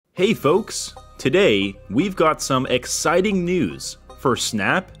Hey folks! Today, we've got some exciting news for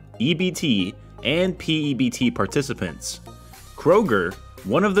SNAP, EBT, and P-Ebt participants. Kroger,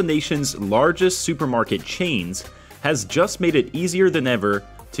 one of the nation's largest supermarket chains, has just made it easier than ever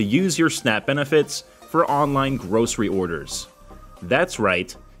to use your SNAP benefits for online grocery orders. That's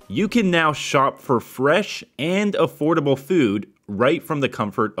right, you can now shop for fresh and affordable food right from the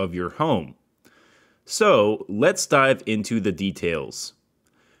comfort of your home. So, let's dive into the details.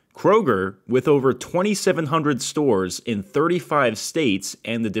 Kroger, with over 2,700 stores in 35 states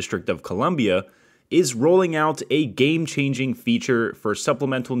and the District of Columbia, is rolling out a game-changing feature for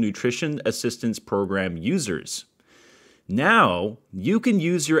Supplemental Nutrition Assistance Program users. Now, you can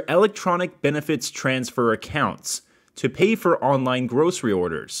use your electronic benefits transfer accounts to pay for online grocery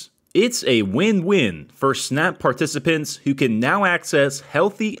orders. It's a win-win for SNAP participants who can now access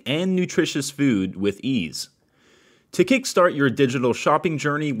healthy and nutritious food with ease. To kickstart your digital shopping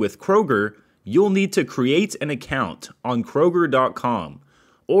journey with Kroger, you'll need to create an account on Kroger.com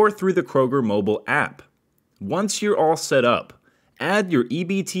or through the Kroger mobile app. Once you're all set up, add your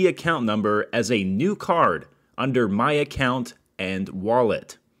EBT account number as a new card under My Account and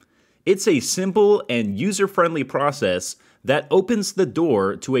Wallet. It's a simple and user-friendly process that opens the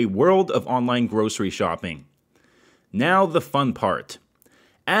door to a world of online grocery shopping. Now the fun part.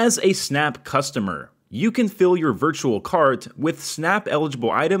 As a SNAP customer, you can fill your virtual cart with SNAP-eligible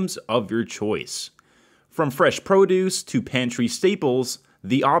items of your choice. From fresh produce to pantry staples,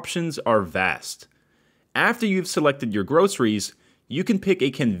 the options are vast. After you've selected your groceries, you can pick a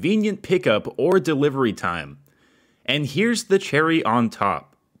convenient pickup or delivery time. And here's the cherry on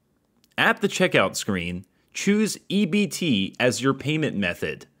top. At the checkout screen, choose EBT as your payment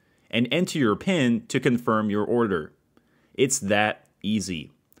method and enter your PIN to confirm your order. It's that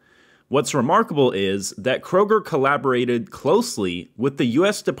easy. What's remarkable is that Kroger collaborated closely with the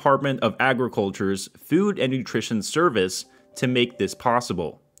U.S. Department of Agriculture's Food and Nutrition Service to make this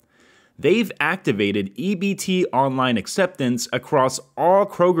possible. They've activated EBT online acceptance across all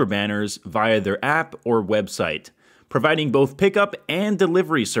Kroger banners via their app or website, providing both pickup and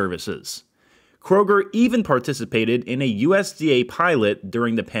delivery services. Kroger even participated in a USDA pilot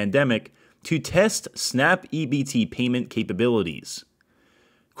during the pandemic to test SNAP EBT payment capabilities.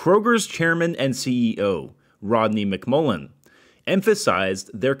 Kroger's chairman and CEO, Rodney McMullen,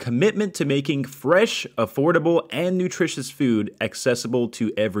 emphasized their commitment to making fresh, affordable, and nutritious food accessible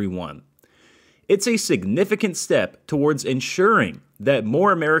to everyone. It's a significant step towards ensuring that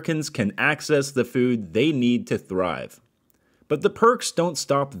more Americans can access the food they need to thrive. But the perks don't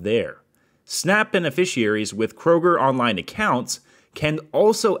stop there. SNAP beneficiaries with Kroger online accounts can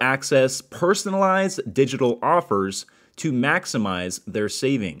also access personalized digital offers to maximize their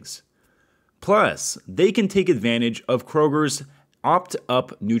savings. Plus, they can take advantage of Kroger's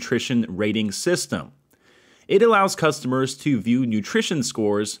Opt-Up nutrition rating system. It allows customers to view nutrition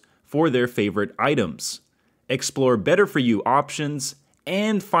scores for their favorite items, explore better-for-you options,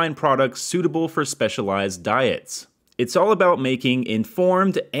 and find products suitable for specialized diets. It's all about making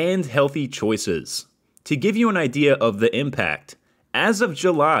informed and healthy choices. To give you an idea of the impact, as of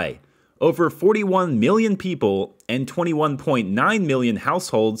July, over 41 million people and 21.9 million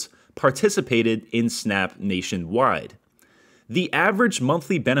households participated in SNAP nationwide. The average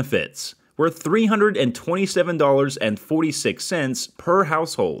monthly benefits were $327.46 per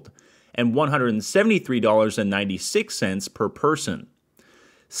household and $173.96 per person.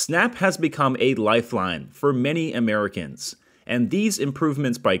 SNAP has become a lifeline for many Americans, and these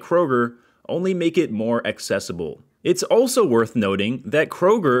improvements by Kroger only make it more accessible. It's also worth noting that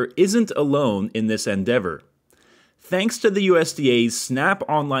Kroger isn't alone in this endeavor. Thanks to the USDA's SNAP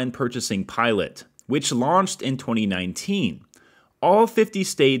online purchasing pilot, which launched in 2019, all 50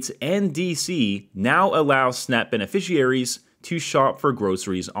 states and DC now allow SNAP beneficiaries to shop for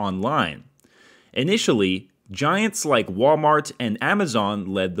groceries online. Initially, giants like Walmart and Amazon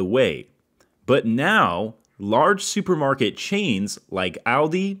led the way. But now, large supermarket chains like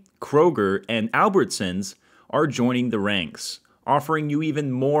Aldi, Kroger, and Albertsons are joining the ranks, offering you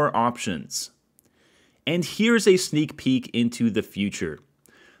even more options. And here's a sneak peek into the future.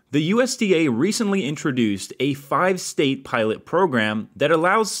 The USDA recently introduced a 5-state pilot program that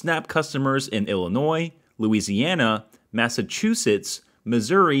allows SNAP customers in Illinois, Louisiana, Massachusetts,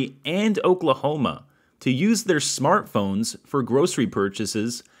 Missouri, and Oklahoma to use their smartphones for grocery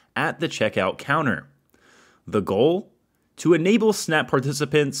purchases at the checkout counter. The goal? To enable SNAP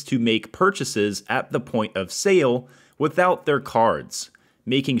participants to make purchases at the point of sale without their cards,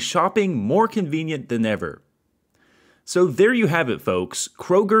 making shopping more convenient than ever. So there you have it, folks.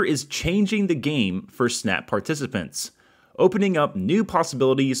 Kroger is changing the game for SNAP participants, opening up new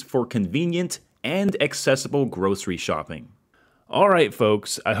possibilities for convenient and accessible grocery shopping. Alright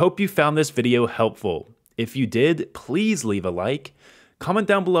folks, I hope you found this video helpful. If you did, please leave a like. Comment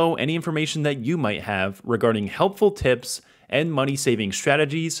down below any information that you might have regarding helpful tips and money-saving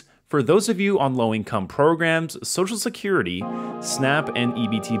strategies for those of you on low-income programs, Social Security, SNAP, and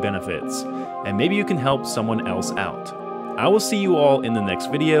EBT benefits, and maybe you can help someone else out. I will see you all in the next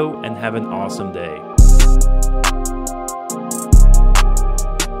video, and have an awesome day.